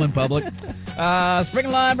on people in public. Sprague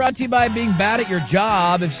and Line brought to you by being bad at your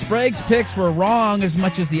job. If Sprague's picks were wrong as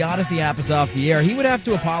much as the Odyssey app is off the air, he would have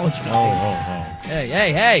to apologize.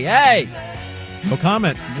 Hey! No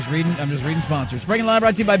comment. I'm just reading sponsors. Sprague and Line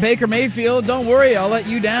brought to you by Baker Mayfield. Don't worry, I'll let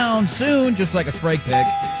you down soon, just like a Sprague pick.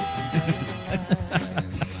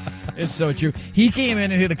 It's so true. He came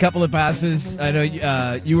in and hit a couple of passes. I know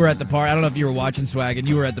you were at the park. I don't know if you were watching Swag and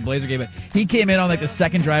you were at the Blazer game, but he came in on like the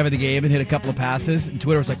second drive of the game and hit a couple of passes. And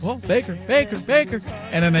Twitter was like, "Whoa, Baker!"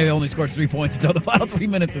 And then they only scored 3 points until the final 3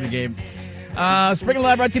 minutes of the game. Sprinkle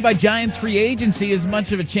Live brought to you by Giants Free Agency. As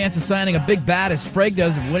much of a chance of signing a big bat as Sprague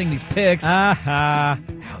does of winning these picks.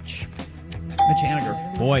 Ouch. Mitch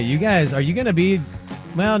Haniger. Boy, you guys, are you going to be...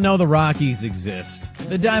 Well, no, the Rockies exist.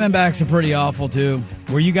 The Diamondbacks are pretty awful, too.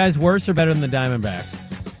 Were you guys worse or better than the Diamondbacks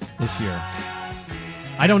this year?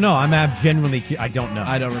 I don't know. I'm genuinely... I don't know.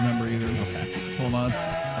 I don't remember either. Okay. Hold on.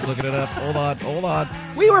 I'm looking it up. Hold on.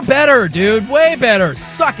 We were better, dude. Way better.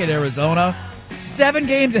 Suck it, Arizona. 7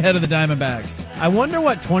 games ahead of the Diamondbacks. I wonder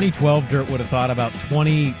what 2012 Dirt would have thought about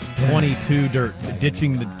 2022 Dirt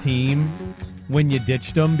ditching the team when you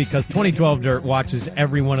ditched them, because 2012 Dirt watches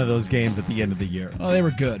every one of those games at the end of the year. Oh, they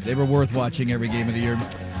were good. They were worth watching every game of the year.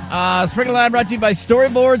 Sprinkle Line brought to you by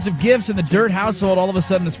Storyboards of Gifts in the Dirt household. All of a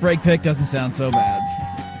sudden, the Sprague pick doesn't sound so bad.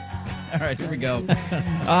 All right, here we go.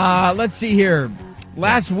 Let's see here.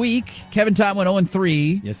 Last week, Kevin Todd went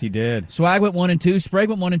 0-3. Yes, he did. Swag went 1-2. Sprague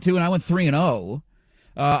went 1-2, and I went 3-0.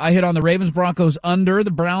 I hit on the Ravens-Broncos under,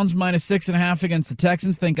 the Browns minus 6.5 against the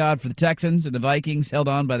Texans. Thank God for the Texans. And the Vikings held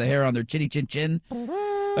on by the hair on their chinny-chin-chin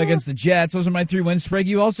against the Jets. Those are my 3 wins. Sprague,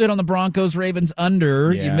 you also hit on the Broncos-Ravens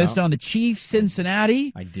under. Yeah. You missed on the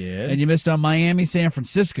Chiefs-Cincinnati. I did. And you missed on Miami-San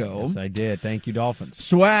Francisco. Yes, I did. Thank you, Dolphins.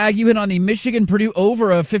 Swag, you hit on the Michigan-Purdue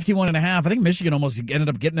over of 51.5. I think Michigan almost ended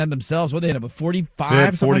up getting that themselves. What, they ended up with 45? They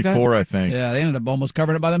had 44, like that? I think. Yeah, they ended up almost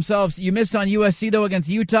covering it by themselves. You missed on USC, though, against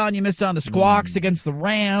Utah, and you missed on the Squawks against the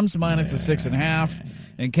Rams, minus the 6.5.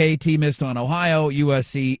 And KT missed on Ohio,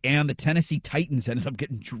 USC, and the Tennessee Titans ended up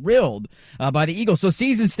getting drilled by the Eagles. So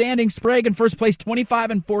season standing, Sprague in first place,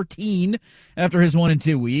 25-14 after his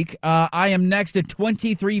 1-2 week. I am next at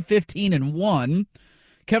 23-15-1.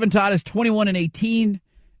 Kevin Todd is 21-18,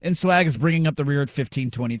 and Swag is bringing up the rear at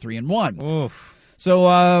 15-23-1. Oof.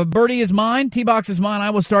 So Birdie is mine, T-Box is mine.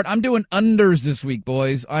 I will start. I'm doing unders this week,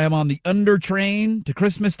 boys. I am on the under train to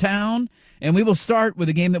Christmas Town, and we will start with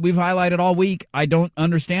a game that we've highlighted all week. I don't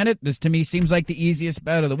understand it. This, to me, seems like the easiest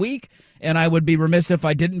bet of the week, and I would be remiss if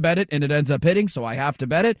I didn't bet it, and it ends up hitting, so I have to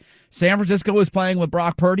bet it. San Francisco is playing with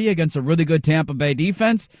Brock Purdy against a really good Tampa Bay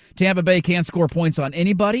defense. Tampa Bay can't score points on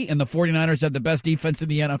anybody, and the 49ers have the best defense in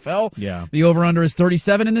the NFL. Yeah. The over-under is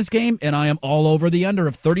 37 in this game, and I am all over the under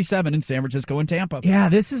of 37 in San Francisco and Tampa. Yeah,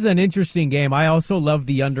 this is an interesting game. I also love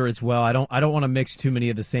the under as well. I don't want to mix too many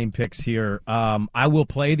of the same picks here. I will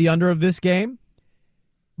play the under of this game.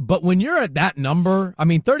 But when you're at that number, I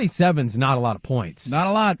mean, 37's not a lot of points. Not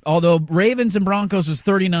a lot. Although Ravens and Broncos was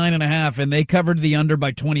 39.5, and they covered the under by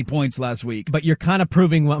 20 points last week. But you're kind of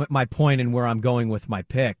proving my point and where I'm going with my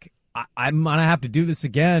pick. I'm going to have to do this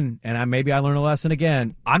again, and maybe I learn a lesson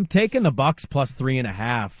again. I'm taking the Bucs plus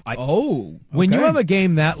 3.5. When you have a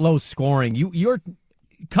game that low scoring, you're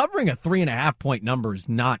covering a 3.5 point number is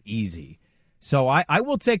not easy. So I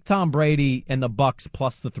will take Tom Brady and the Bucs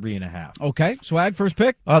plus the 3.5. Okay, Swag, first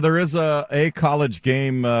pick. There is a college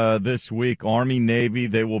game this week. Army-Navy,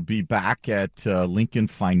 they will be back at Lincoln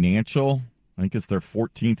Financial. I think it's their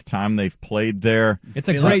 14th time they've played there. It's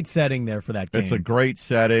a great setting there for that game. It's a great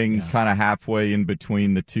setting, kind of halfway in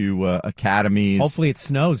between the two academies. Hopefully it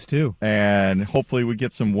snows, too. And hopefully we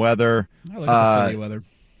get some weather. I look at the Philly weather.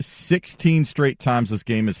 16 straight times this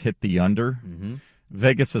game has hit the under. Mm-hmm.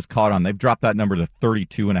 Vegas has caught on. They've dropped that number to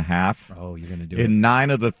 32.5. Oh, you're going to do it. In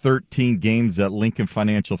 9 of the 13 games at Lincoln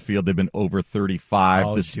Financial Field, they've been over 35.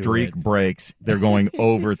 Oh, the streak breaks. They're going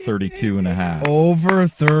over 32.5. Over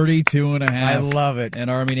 32.5. I love it. And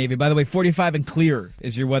Army-Navy. By the way, 45 and clear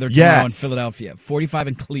is your weather tomorrow in Philadelphia. 45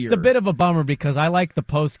 and clear. It's a bit of a bummer because I like the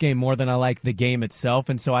post game more than I like the game itself,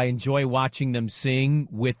 and so I enjoy watching them sing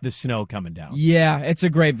with the snow coming down. Yeah, it's a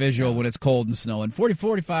great visual when it's cold and snowing. 40,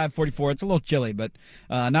 45, 44. It's a little chilly, but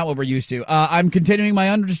not what we're used to. I'm continuing my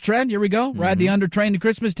unders trend. Here we go. Ride the under train to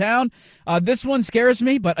Christmas Town. This one scares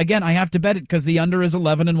me, but again, I have to bet it because the under is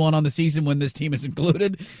 11-1 on the season when this team is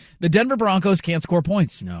included. The Denver Broncos can't score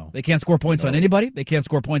points. No. They can't score points on anybody. They can't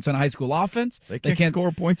score points on a high school offense. They can't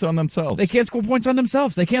score points on themselves. They can't score points on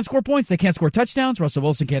themselves. They can't score points. They can't score touchdowns. Russell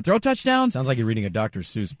Wilson can't throw touchdowns. Sounds like you're reading a Dr.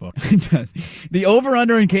 Seuss book. It does. The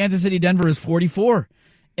over-under in Kansas City, Denver is 44.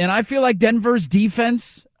 And I feel like Denver's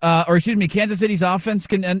defense, Kansas City's offense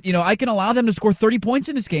I can allow them to score 30 points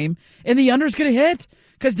in this game, and the under's going to hit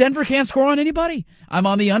because Denver can't score on anybody. I'm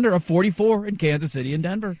on the under of 44 in Kansas City and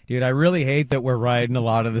Denver. Dude, I really hate that we're riding a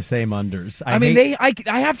lot of the same unders.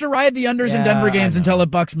 I have to ride the unders in Denver games until it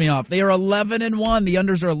bucks me off. They are 11-1. The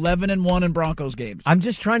unders are 11-1 in Broncos games. I'm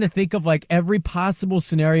just trying to think of like every possible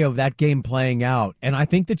scenario of that game playing out, and I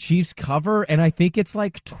think the Chiefs cover, and I think it's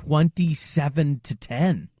like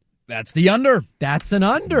 27-10. That's the under. That's an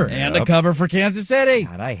under. And a cover for Kansas City.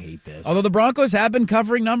 God, I hate this. Although the Broncos have been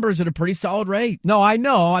covering numbers at a pretty solid rate. No, I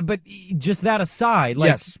know, but just that aside,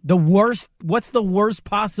 yes. What's the worst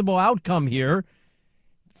possible outcome here?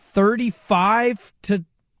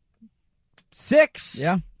 35-6.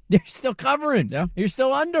 Yeah. You're still covering. Yeah. You're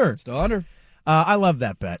still under. Still under. I love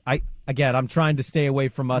that bet. I'm trying to stay away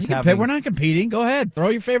from us having. We're not competing. Go ahead. Throw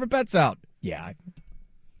your favorite bets out. Yeah.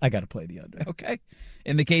 I got to play the under. Okay.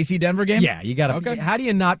 In the KC-Denver game? Yeah, you got to. Okay. How do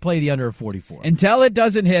you not play the under of 44? Until it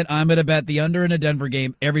doesn't hit, I'm going to bet the under in a Denver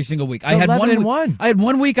game every single week. I had 1 I had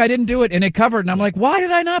 1 week I didn't do it, and it covered, and I'm like, why did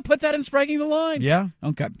I not put that in Spragging the Line? Yeah.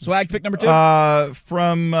 Okay. Swag pick number 2?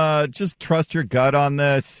 From just trust your gut on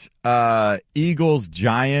this. Eagles,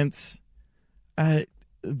 Giants. The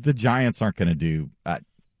Giants aren't going to do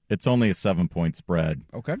it's only a 7-point spread.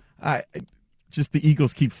 Okay. Just the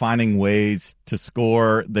Eagles keep finding ways to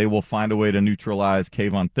score. They will find a way to neutralize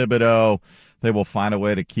Kayvon Thibodeau. They will find a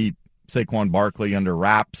way to keep Saquon Barkley under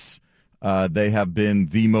wraps. They have been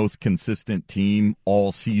the most consistent team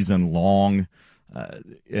all season long.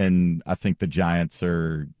 And I think the Giants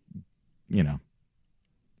are,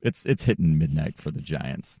 it's hitting midnight for the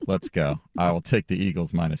Giants. Let's go. I will take the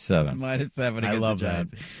Eagles -7. -7 against I love the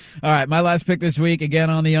Giants. that. All right, my last pick this week, again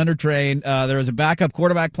on the under train. There is a backup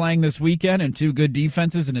quarterback playing this weekend and 2 good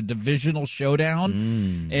defenses in a divisional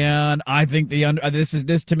showdown. And I think the under.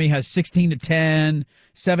 This to me has 16-10,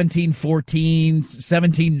 17-14,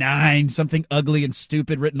 17-9, something ugly and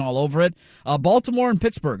stupid written all over it. Baltimore and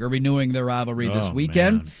Pittsburgh are renewing their rivalry this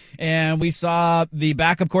weekend. Man. And we saw the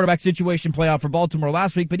backup quarterback situation play out for Baltimore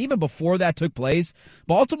last week. But even before that took place,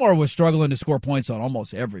 Baltimore was struggling to score points on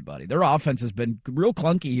almost everybody. Their offense has been real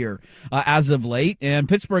clunky here as of late. And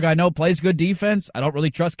Pittsburgh, I know, plays good defense. I don't really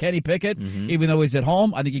trust Kenny Pickett, even though he's at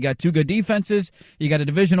home. I think you got 2 good defenses. You got a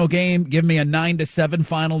divisional game. Give me a 9-7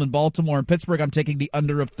 final in Baltimore and Pittsburgh. I'm taking the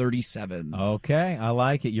under of 37. Okay, I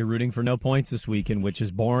like it. You're rooting for no points this weekend, which is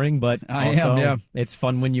boring, but it's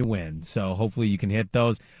fun when you win. So hopefully you can hit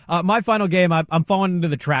those. My final game, I'm falling into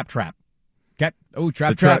the trap. Okay. Oh,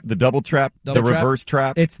 trap. The double trap, reverse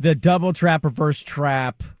trap. It's the double trap, reverse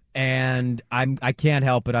trap, and I can't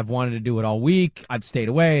help it. I've wanted to do it all week. I've stayed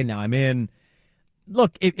away. Now I'm in.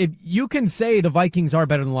 Look, if you can say the Vikings are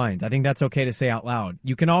better than the Lions, I think that's okay to say out loud.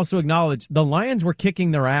 You can also acknowledge the Lions were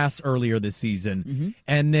kicking their ass earlier this season,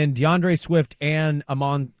 and then DeAndre Swift and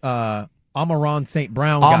Amon-Ra St.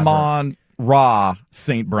 Brown got hurt. Amon-Ra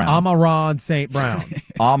St. Brown. Amon-Ra St. Brown.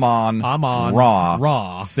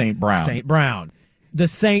 Amon-Ra St. Brown. St. Brown. The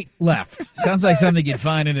Saint left. Sounds like something you'd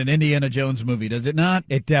find in an Indiana Jones movie, does it not?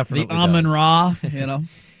 It definitely does. The Amon-Ra,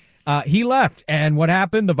 he left, and what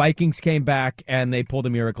happened? The Vikings came back, and they pulled a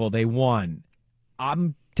miracle. They won.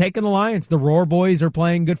 I'm taking the Lions. The Roar Boys are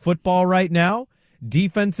playing good football right now.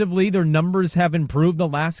 Defensively, their numbers have improved the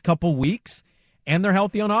last couple weeks, and they're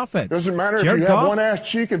healthy on offense. Doesn't matter if Jared you Goff, have 1 ass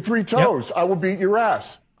cheek and 3 toes. Yep. I will beat your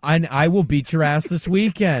ass. And I will beat your ass this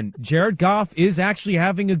weekend. Jared Goff is actually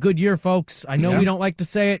having a good year, folks. I know we don't like to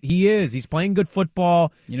say it. He is. He's playing good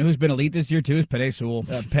football. You know who's been elite this year, too, is Penei Sewell.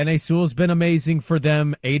 Penei Sewell's been amazing for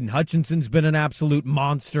them. Aiden Hutchinson's been an absolute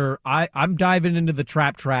monster. I'm diving into the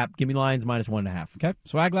trap. Give me Lions -1.5. Okay.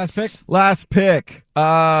 Swag, last pick? Last pick.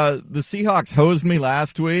 The Seahawks hosed me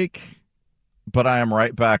last week, but I am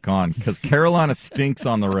right back on because Carolina stinks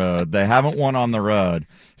on the road. They haven't won on the road.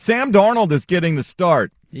 Sam Darnold is getting the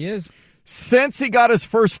start. He is. Since he got his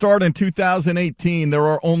first start in 2018, there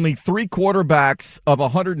are only 3 quarterbacks of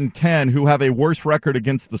 110 who have a worse record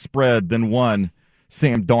against the spread than one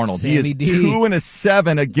Sam Darnold. Sammy he is D.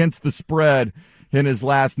 2-7 against the spread in his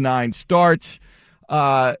last 9 starts.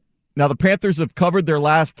 Now, the Panthers have covered their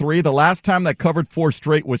last 3. The last time they covered 4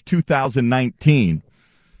 straight was 2019.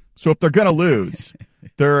 So if they're going to lose,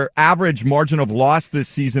 their average margin of loss this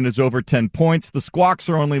season is over 10 points. The Squawks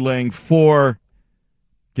are only laying 4.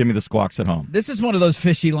 Give me the Squawks at home. This is one of those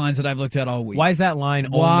fishy lines that I've looked at all week. Why is that line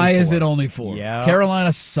only 4? Why is it only 4? Yeah.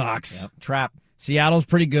 Carolina sucks. Yep. Trap. Seattle's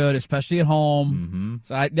pretty good, especially at home.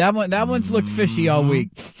 So that one's looked fishy all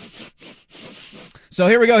week. So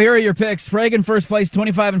here we go. Here are your picks. Sprague in first place,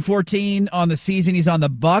 25-14 on the season. He's on the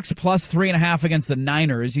Bucks plus 3.5 against the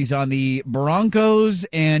Niners. He's on the Broncos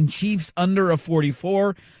and Chiefs under a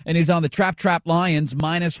 44, and he's on the Trap Lions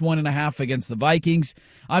 -1.5 against the Vikings.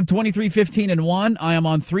 I'm 23-15-1. I am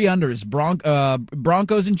on 3 unders.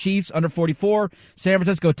 Broncos and Chiefs under 44. San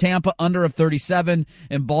Francisco, Tampa under of 37,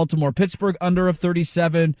 and Baltimore, Pittsburgh under of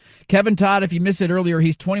 37. Kevin Todd, if you missed it earlier,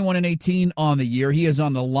 he's 21-18 on the year. He is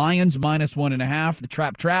on the Lions -1.5, the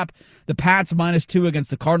Trap. The Pats -2 against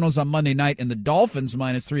the Cardinals on Monday night, and the Dolphins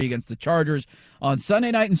 -3 against the Chargers on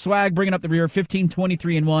Sunday night. And Swag bringing up the rear,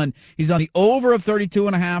 15-23-1. He's on the over of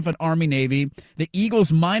 32.5 at Army-Navy. The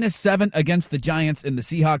Eagles -7 against the Giants, and the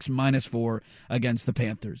Seahawks -4 against the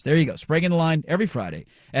Panthers. There you go. Sprague in the line every Friday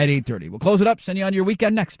at 8:30. We'll close it up, send you on your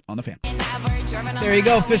weekend next on The Fan. There you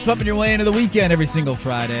go. Fist pumping your way into the weekend every single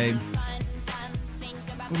Friday.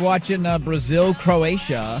 We're watching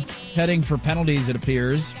Brazil-Croatia, heading for penalties, it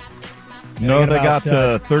appears. No, they got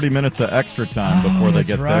 30 minutes of extra time before they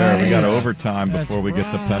get there. We got overtime before we get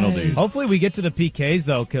the penalties. Hopefully we get to the PKs,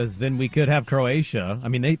 though, because then we could have Croatia. I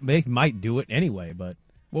mean, they might do it anyway, but...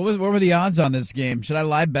 What were the odds on this game? Should I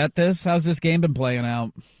live bet this? How's this game been playing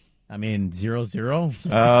out? I mean, 0-0.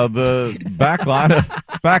 The back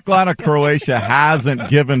line of Croatia hasn't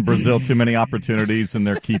given Brazil too many opportunities, and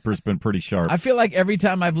their keeper's been pretty sharp. I feel like every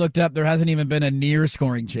time I've looked up, there hasn't even been a near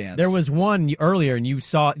scoring chance. There was one earlier, and you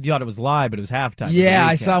thought it was live, but it was halftime. Yeah,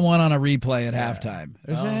 I saw one on a replay at halftime.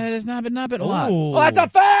 There's not been a lot. Oh, that's a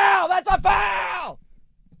foul! That's a foul!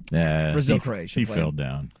 Yeah, Brazil-Croatia. He fell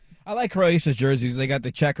down. I like Croatia's jerseys. They got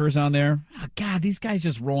the checkers on there. Oh, God, these guys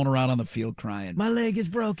just rolling around on the field crying. My leg is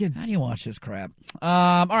broken. How do you watch this crap?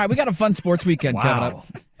 All right, we got a fun sports weekend coming up.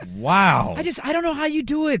 Wow. I don't know how you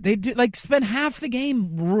do it. They do spend half the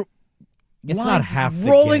game. It's not half the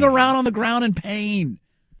rolling game. around on the ground in pain.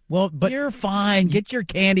 Well, but you're fine. Get your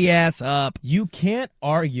candy ass up. You can't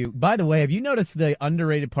argue. By the way, have you noticed the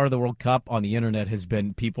underrated part of the World Cup on the internet has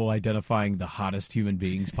been people identifying the hottest human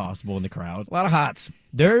beings possible in the crowd? A lot of hots.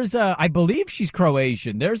 There's I believe she's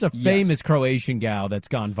Croatian. There's a famous Croatian gal that's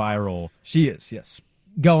gone viral. She is, yes.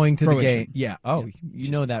 Going to Croatian. the game. Yeah. Oh,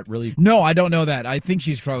 you know that really? No, I don't know that. I think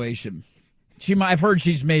she's Croatian. I've heard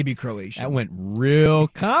she's maybe Croatian. That went real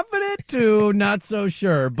confident too. Not so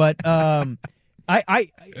sure, but I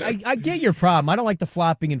get your problem. I don't like the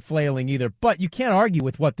flopping and flailing either, but you can't argue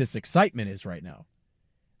with what this excitement is right now.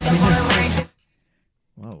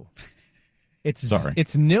 Whoa. It's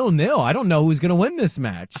 0-0. I don't know who's going to win this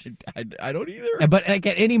match. I don't either. But at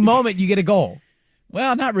any moment, you get a goal.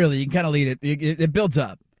 Well, not really. You can kind of lead it. It builds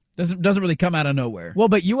up. Doesn't really come out of nowhere. Well,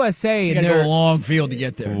 but USA... You got to go a long field to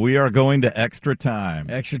get there. We are going to extra time.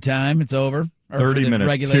 Extra time. It's over. 30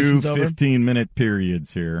 minutes. 2 15-minute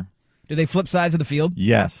periods here. Do they flip sides of the field?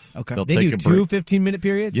 Yes. Okay. They do 2 15-minute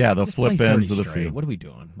periods? Yeah, they'll Just flip play ends 30 of the straight. field. What are we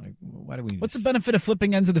doing? Why do we? What's the benefit of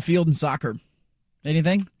flipping ends of the field in soccer?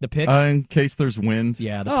 Anything? The pitch? In case there's wind.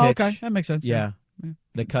 Yeah, the pitch. Okay. That makes sense. Yeah.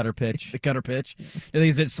 The cutter pitch. The cutter pitch.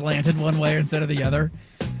 Is it slanted one way instead of the other?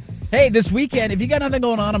 Hey, this weekend, if you got nothing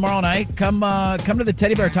going on tomorrow night, come to the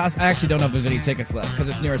Teddy Bear Toss. I actually don't know if there's any tickets left because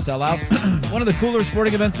it's near a sellout. One of the cooler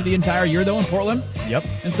sporting events of the entire year, though, in Portland. Yep.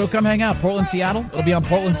 And so come hang out. Portland, Seattle. It'll be on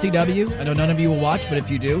Portland CW. I know none of you will watch, but if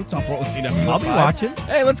you do, it's on Portland CW. I'll be watching.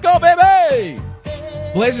 Hey, let's go, baby!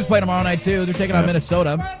 Blazers play tomorrow night, too. They're taking on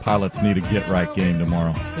Minnesota. Pilots need a get-right game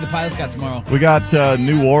tomorrow. Who the Pilots got tomorrow? We got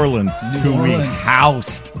New Orleans, who we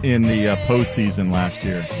housed in the postseason last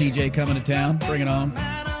year. CJ coming to town. Bring it on.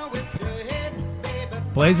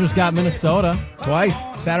 Blazers got Minnesota. Twice.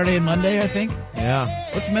 Saturday and Monday, I think. Yeah.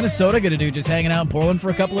 What's Minnesota going to do? Just hanging out in Portland for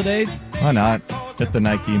a couple of days? Why not? Hit the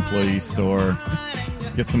Nike employee store.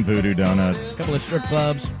 Get some Voodoo Donuts. A couple of strip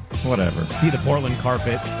clubs. Whatever. See the Portland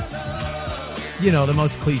carpet. You know, the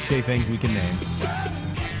most cliche things we can name.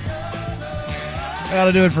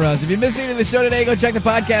 That'll do it for us. If you missed any of the show today, go check the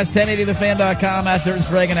podcast, 1080thefan.com, at Dirt and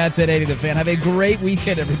Sprague and at 1080thefan. Have a great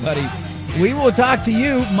weekend, everybody. We will talk to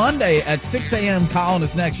you Monday at 6 a.m. Calling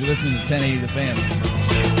us next. You're listening to 1080 The Fan.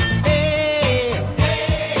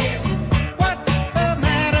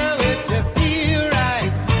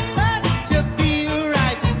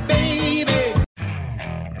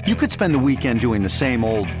 You could spend the weekend doing the same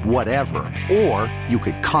old whatever, or you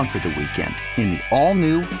could conquer the weekend in the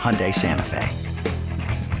all-new Hyundai Santa Fe.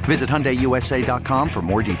 Visit HyundaiUSA.com for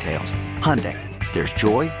more details. Hyundai, there's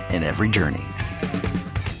joy in every journey.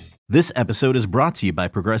 This episode is brought to you by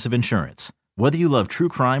Progressive Insurance. Whether you love true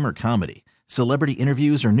crime or comedy, celebrity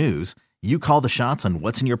interviews or news, you call the shots on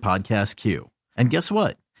what's in your podcast queue. And guess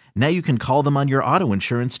what? Now you can call them on your auto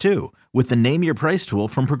insurance too with the Name Your Price tool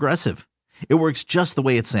from Progressive. It works just the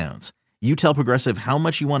way it sounds. You tell Progressive how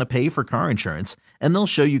much you want to pay for car insurance, and they'll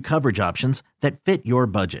show you coverage options that fit your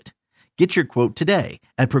budget. Get your quote today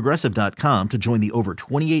at Progressive.com to join the over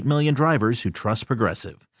 28 million drivers who trust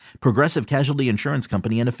Progressive. Progressive Casualty Insurance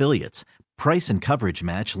Company and Affiliates. Price and coverage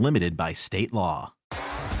match limited by state law.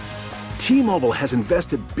 T-Mobile has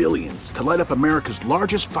invested billions to light up America's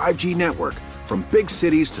largest 5G network, from big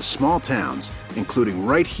cities to small towns, including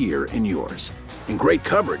right here in yours. And great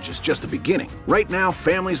coverage is just the beginning. Right now,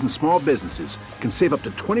 families and small businesses can save up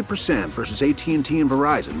to 20% versus AT&T and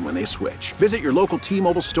Verizon when they switch. Visit your local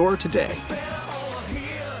T-Mobile store today.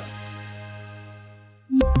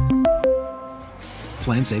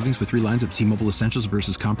 Plan savings with 3 lines of T-Mobile Essentials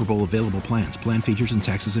versus comparable available plans. Plan features and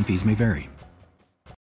taxes and fees may vary.